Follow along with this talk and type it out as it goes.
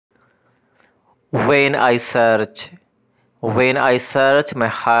When I search, when I search my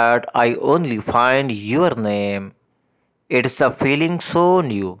heart, I only find your name. It's a feeling so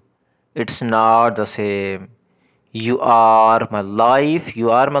new. It's not the same. You are my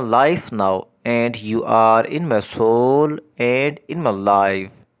life now, and you are in my soul and in my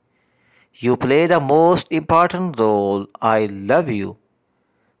life. You play the most important role. I love you.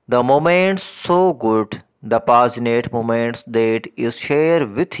 The moments so good, the passionate moments that is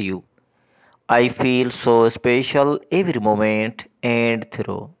shared with you. I feel so special every moment and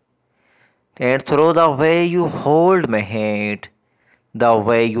through the way you hold my hand, the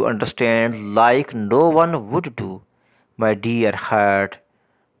way you understand like no one would do. My dear heart,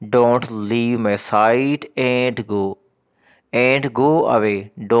 don't leave my side and go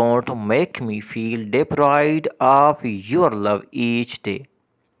away. Don't make me feel deprived of your love each day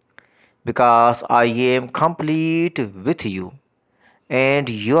because I am complete with you and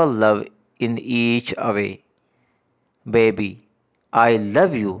your love in each way. Baby, I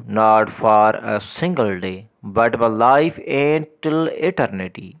love you not for a single day, but my life and till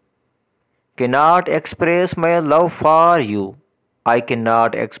eternity. Cannot express my love for you. I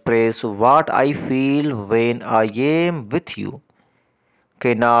cannot express what I feel when I am with you.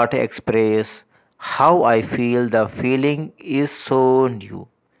 Cannot express how I feel. The feeling is so new.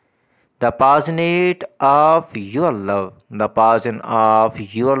 The passionate of your love, the passion of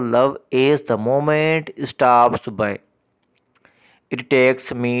your love is the moment stops by. It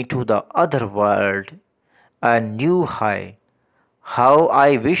takes me to the other world, a new high. How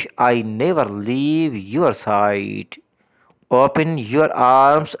I wish I never leave your side. Open your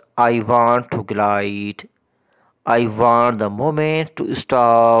arms, I want to glide. I want the moment to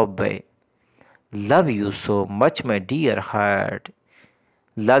stop by. Love you so much, my dear heart.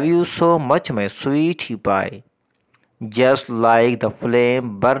 Love you so much, my sweetie pie. Just like the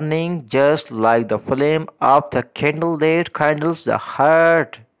flame burning, just like the flame of the candle that kindles the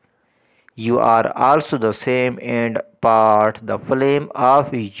heart. You are also the same and part. The flame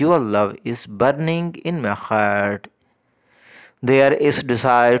of your love is burning in my heart. There is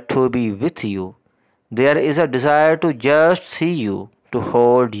desire to be with you. There is a desire to just see you, to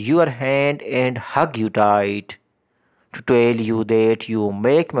hold your hand and hug you tight, to tell you that you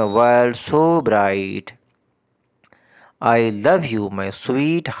make my world so bright. I love you, my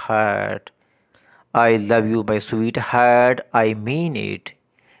sweetheart. I love you, my sweetheart. I mean it.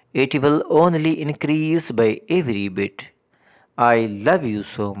 It will only increase by every bit. I love you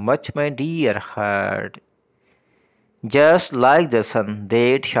so much, my dear heart. Just like the sun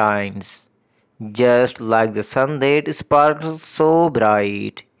that shines, just like the sun that sparkles so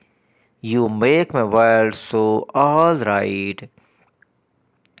bright. You make my world so alright.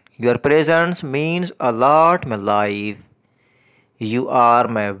 Your presence means a lot, my life. You are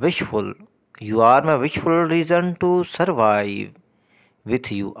my wishful, you are my wishful reason to survive.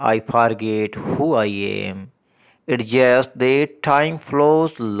 With you, I forget who I am. It's just that time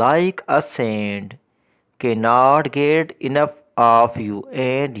flows like a sand. Cannot get enough of you,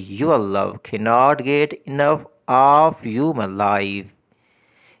 and your love cannot get enough of you, my life.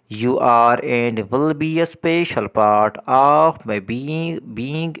 You are and will be a special part of my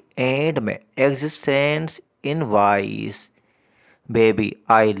being and my existence in wise. Baby,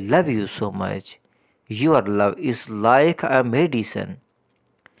 I love you so much. Your love is like a medicine.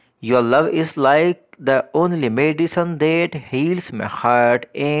 Your love is like the only medicine that heals my heart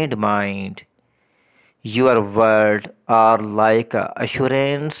and mind. Your words are like a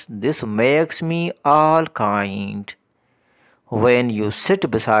assurance. This makes me all kind. When you sit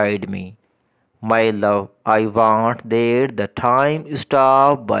beside me, my love, I want that the time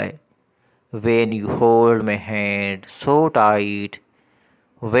stop by. When you hold my hand so tight,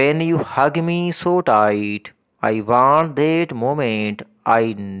 when you hug me so tight, I want that moment.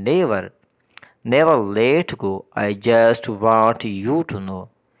 I never let go. I just want you to know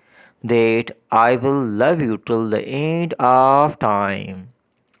that I will love you till the end of time.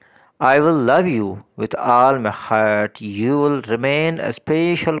 I will love you with all my heart. You will remain a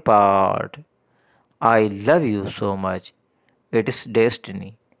special part. I love you so much. It is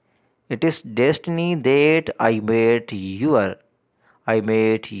destiny. It is destiny that I met you.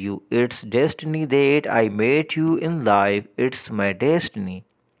 It's destiny that I met you in life. It's my destiny.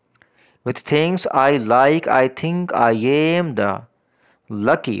 With things I like, I think I am the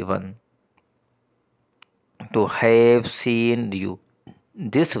lucky one to have seen you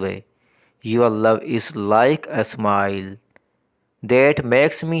this way. Your love is like a smile that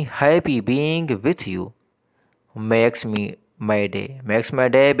makes me happy being with you. Makes my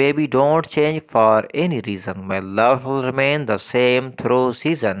day, baby. Don't change for any reason. My love will remain the same through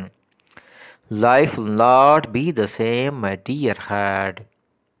season. Life will not be the same, my dear heart,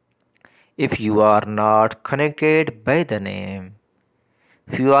 if you are not connected by the name.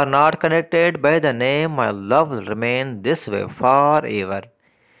 If you are not connected by the name, my love will remain this way forever.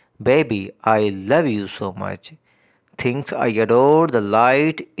 Baby, I love you so much. Things I adore the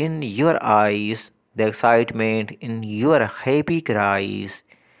light in your eyes, the excitement in your happy cries,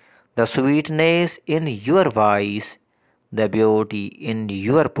 the sweetness in your voice, the beauty in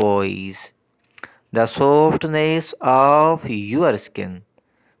your poise, the softness of your skin,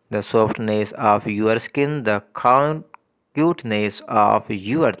 the softness of your skin, the cuteness of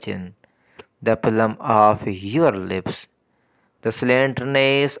your chin, the plum of your lips, the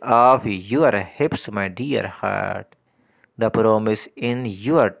slenderness of your hips, my dear heart, the promise in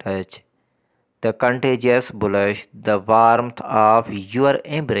your touch, the contagious blush, the warmth of your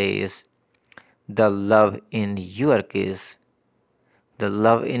embrace, the love in your kiss. The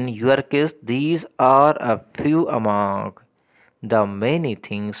love in your kiss, these are a few among the many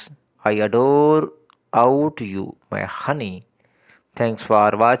things I adore out you, my honey. Thanks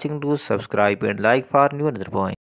for watching. Do subscribe and like for new another point.